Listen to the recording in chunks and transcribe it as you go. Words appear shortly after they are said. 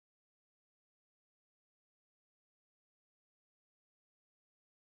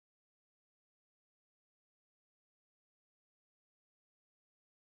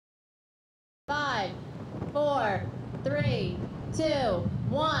4, 3, 2,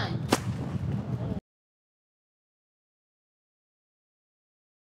 1.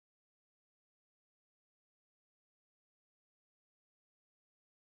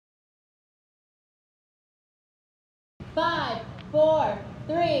 Five, 4,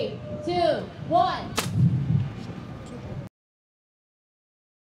 3, 2, 1.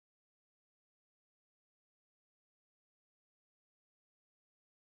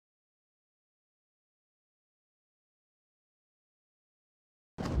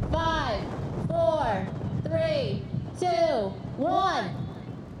 Five, 4, 3, 2, 1.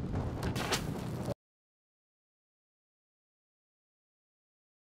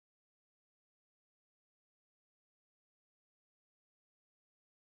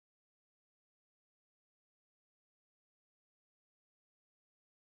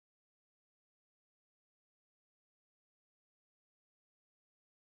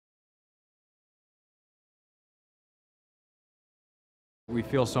 We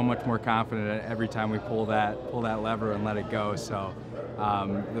feel so much more confident every time we pull that lever and let it go. So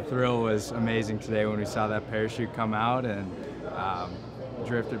the thrill was amazing today when we saw that parachute come out and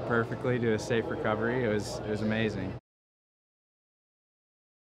drifted perfectly to a safe recovery. It was amazing.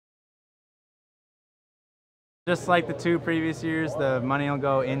 Just like the 2 previous years, the money will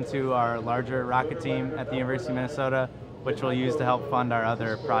go into our larger rocket team at the University of Minnesota, which we'll use to help fund our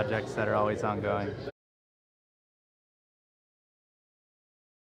other projects that are always ongoing.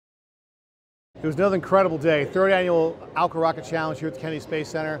 It was another incredible day, 3rd annual Alka-Rocket Challenge here at the Kennedy Space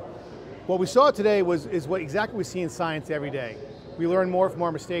Center. What we saw today is what exactly we see in science every day. We learn more from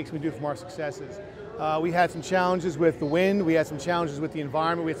our mistakes than we do from our successes. We had some challenges with the wind, we had some challenges with the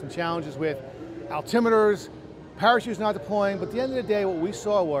environment, we had some challenges with altimeters, parachutes not deploying, but at the end of the day what we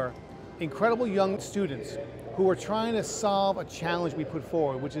saw were incredible young students who were trying to solve a challenge we put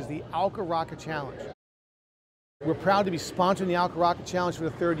forward, which is the Alka-Rocket Challenge. We're proud to be sponsoring the Alka-Rocket Challenge for the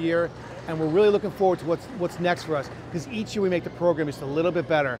 3rd year, and we're really looking forward to what's next for us, because each year we make the program just a little bit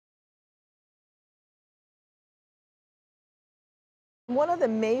better. One of the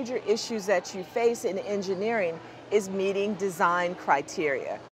major issues that you face in engineering is meeting design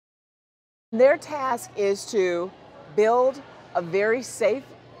criteria. Their task is to build a very safe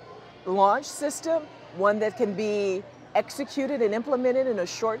launch system, one that can be executed and implemented in a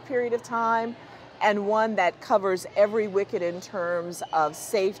short period of time, and one that covers every wicket in terms of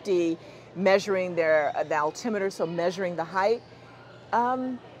safety, measuring the altimeter, so measuring the height.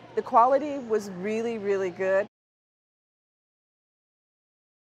 The quality was really, really good.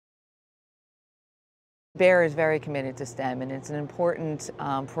 Bayer is very committed to STEM, and it's an important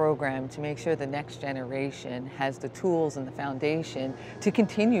program to make sure the next generation has the tools and the foundation to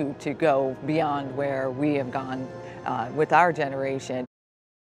continue to go beyond where we have gone with our generation.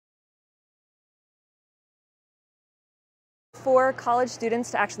 For college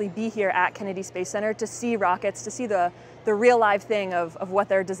students to actually be here at Kennedy Space Center, to see rockets, to see the real live thing of what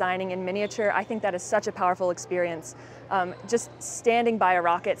they're designing in miniature, I think that is such a powerful experience. Just standing by a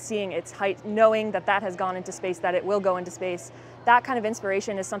rocket, seeing its height, knowing that that has gone into space, that it will go into space, that kind of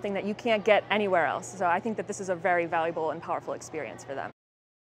inspiration is something that you can't get anywhere else. So I think that this is a very valuable and powerful experience for them.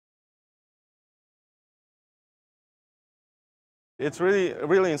 It's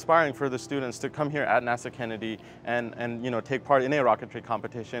really inspiring for the students to come here at NASA Kennedy and take part in a rocketry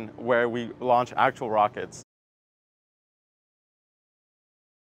competition where we launch actual rockets.